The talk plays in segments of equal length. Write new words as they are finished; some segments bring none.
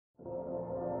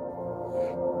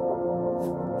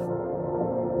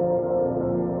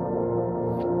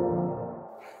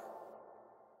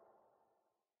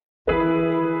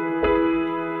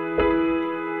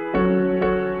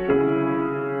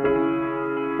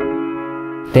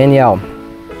Danielle,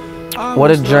 what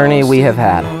a journey we have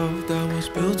had.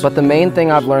 But the main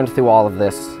thing I've learned through all of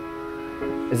this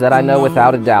is that I know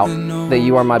without a doubt that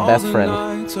you are my best friend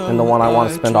and the one I want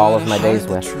to spend all of my days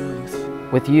with.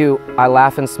 With you, I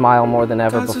laugh and smile more than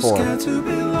ever before.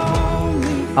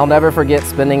 I'll never forget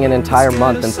spending an entire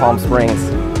month in Palm Springs,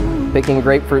 picking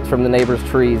grapefruits from the neighbors'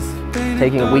 trees,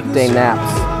 taking weekday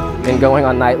naps, and going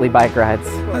on nightly bike rides.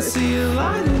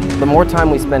 The more time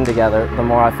we spend together, the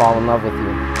more I fall in love with you.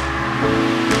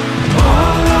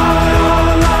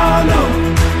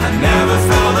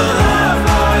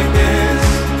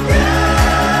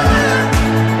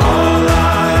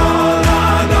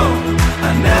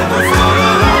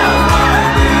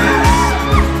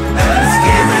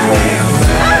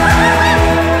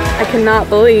 I cannot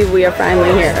believe we are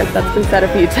finally here. That's been said a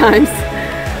few times.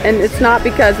 And it's not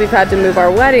because we've had to move our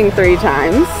wedding 3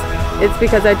 times. It's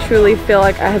because I truly feel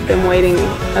like I have been waiting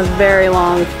a very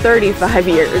long 35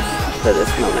 years for this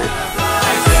moment.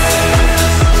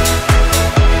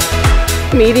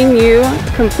 Meeting you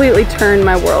completely turned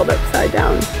my world upside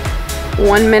down.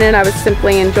 One minute I was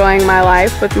simply enjoying my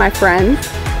life with my friends,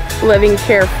 living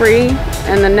carefree,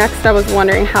 and the next I was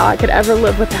wondering how I could ever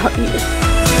live without you.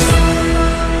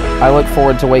 I look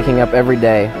forward to waking up every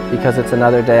day because it's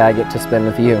another day I get to spend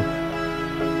with you.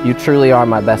 You truly are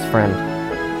my best friend.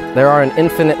 There are an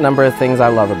infinite number of things I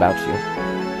love about you.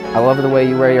 I love the way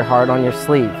you wear your heart on your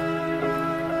sleeve.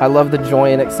 I love the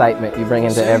joy and excitement you bring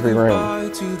into every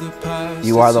room.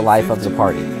 You are the life of the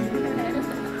party.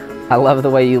 I love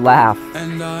the way you laugh.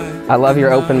 I love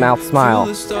your open mouth smile.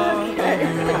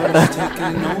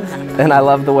 And I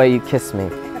love the way you kiss me.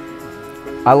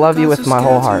 I love you with my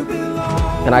whole heart.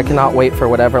 And I cannot wait for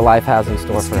whatever life has in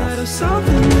store for us.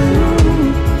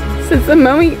 Since the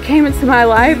moment you came into my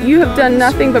life, you have done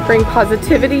nothing but bring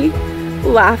positivity,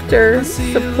 laughter,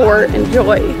 support, and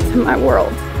joy to my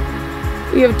world.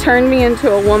 You have turned me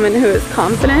into a woman who is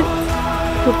confident,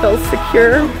 who feels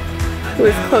secure, who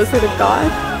is closer to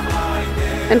God,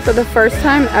 and for the first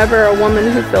time ever, a woman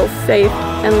who feels safe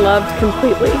and loved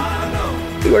completely.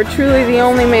 You are truly the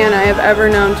only man I have ever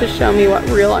known to show me what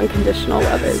real unconditional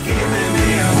love is.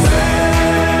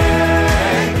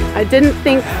 I didn't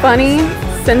think funny,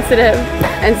 sensitive,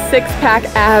 and six-pack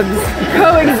abs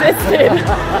coexisted.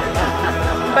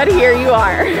 But here you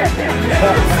are.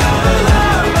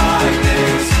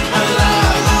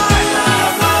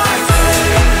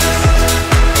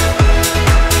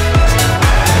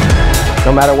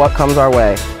 No matter what comes our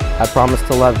way, I promise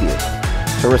to love you,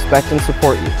 to respect and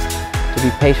support you, to be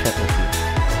patient with you,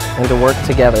 and to work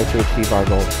together to achieve our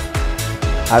goals.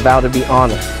 I vow to be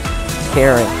honest,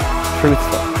 caring,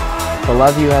 truthful, to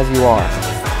love you as you are,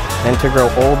 and to grow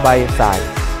old by your side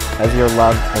as your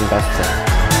loved and best friend.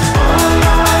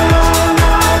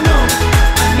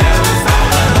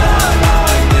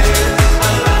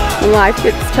 When life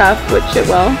gets tough, which it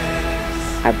will,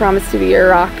 I promise to be your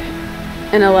rock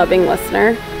and a loving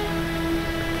listener.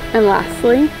 And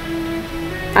lastly,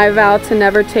 I vow to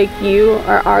never take you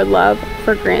or our love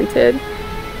for granted.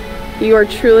 You are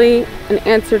truly an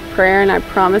answered prayer, and I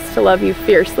promise to love you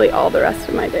fiercely all the rest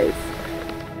of my days.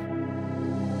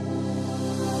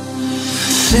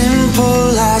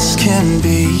 Simple as can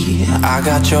be, I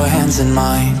got your hands in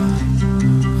mine,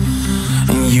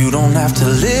 and you don't have to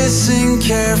listen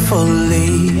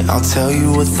carefully, I'll tell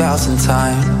you 1,000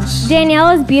 times. Danielle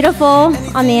is beautiful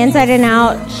on the inside and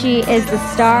out. She is the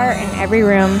star in every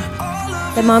room.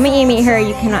 The moment you meet her,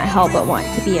 you cannot help but want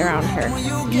to be around her.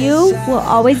 You will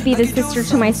always be the sister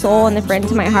to my soul and the friend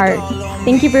to my heart.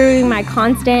 Thank you for being my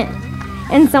constant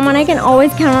and someone I can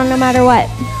always count on no matter what.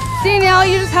 Danielle,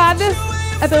 you just have this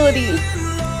ability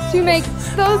to make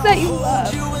those that you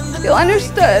love feel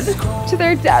understood to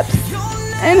their depths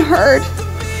and heard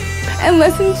and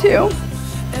listened to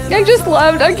and just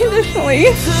loved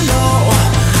unconditionally.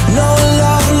 No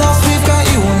love lost, we've got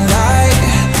you and I.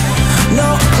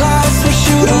 No clouds, we're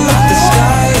shooting up the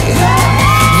sky.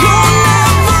 You'll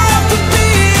never have to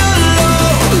be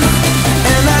alone,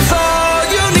 and that's all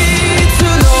you need to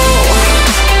know.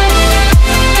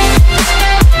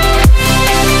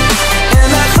 And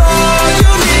that's all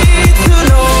you need to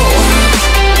know.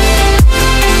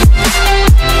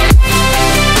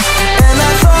 And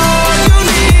that's all you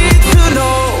need to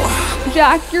know.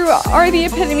 Jack, you are the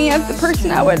epitome of the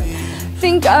person I would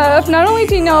think of, not only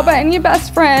Danielle, but any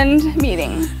best friend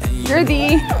meeting. You're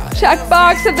the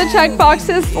checkbox of the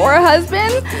checkboxes for a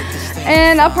husband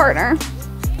and a partner.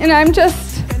 And I'm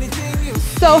just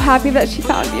so happy that she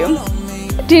found you.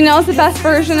 Danielle's the best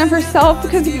version of herself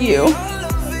because of you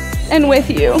and with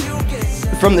you.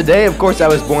 From the day, of course, I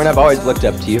was born, I've always looked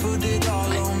up to you.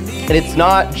 And it's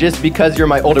not just because you're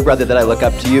my older brother that I look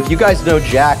up to you. If you guys know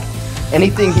Jack,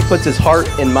 anything he puts his heart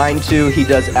and mind to, he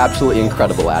does absolutely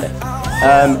incredible at it.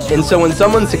 And so when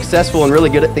someone's successful and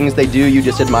really good at things they do, you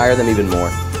just admire them even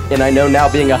more. And I know now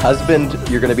being a husband,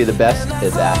 you're gonna be the best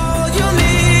at that. All you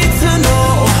need to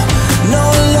know,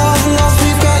 no love lost,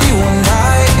 we've got you and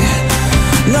I.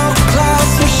 No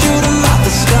clouds, we're shooting out the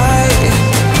sky.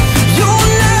 You'll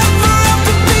never have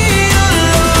to be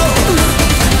alone,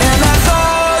 and that's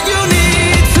all you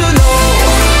need to know.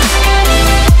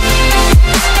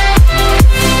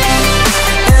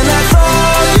 And that's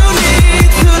all you need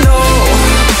to know.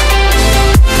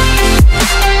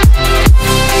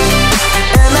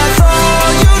 And that's all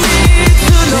you need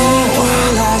to know.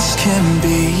 As can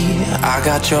be, I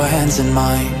got your hands in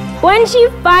mine. When she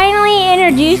finally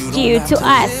introduced you to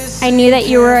us, I knew that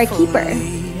you were a keeper.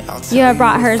 You have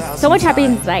brought her so much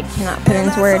happiness that I cannot put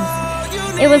into words.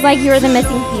 It was like you were the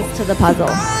missing piece to the puzzle.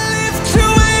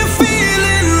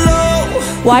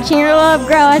 Watching your love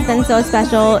grow has been so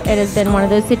special. It has been one of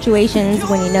those situations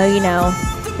when you know you know.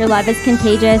 Your love is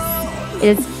contagious.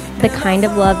 It is the kind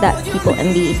of love that people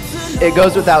envy. It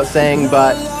goes without saying,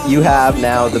 but you have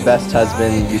now the best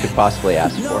husband you could possibly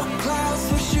ask for.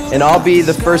 And I'll be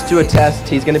the first to attest,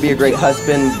 he's gonna be a great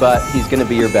husband, but he's gonna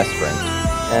be your best friend.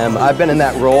 I've been in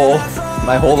that role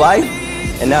my whole life,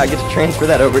 and now I get to transfer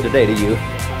that over today to you.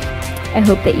 I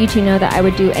hope that you two know that I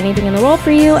would do anything in the world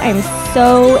for you. I'm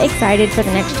so excited for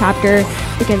the next chapter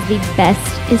because the best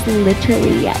is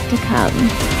literally yet to come.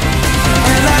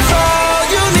 And that's all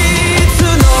you need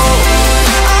to know.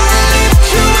 I'll lift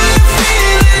you when you're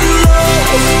feeling low.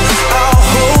 I'll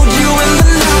hold you when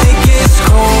the night gets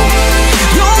cold.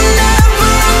 You'll never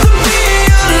have to be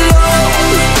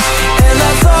alone. And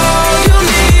that's all you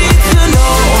need to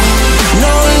know.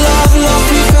 No love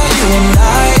lost, we've got you and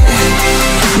I.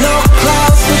 No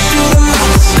clouds, we're shooting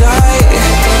out the sky.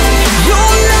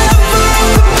 You'll never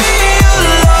have to be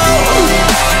alone.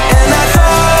 And that's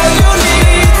all you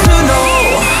need to know.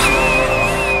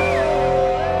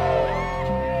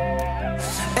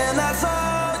 And that's all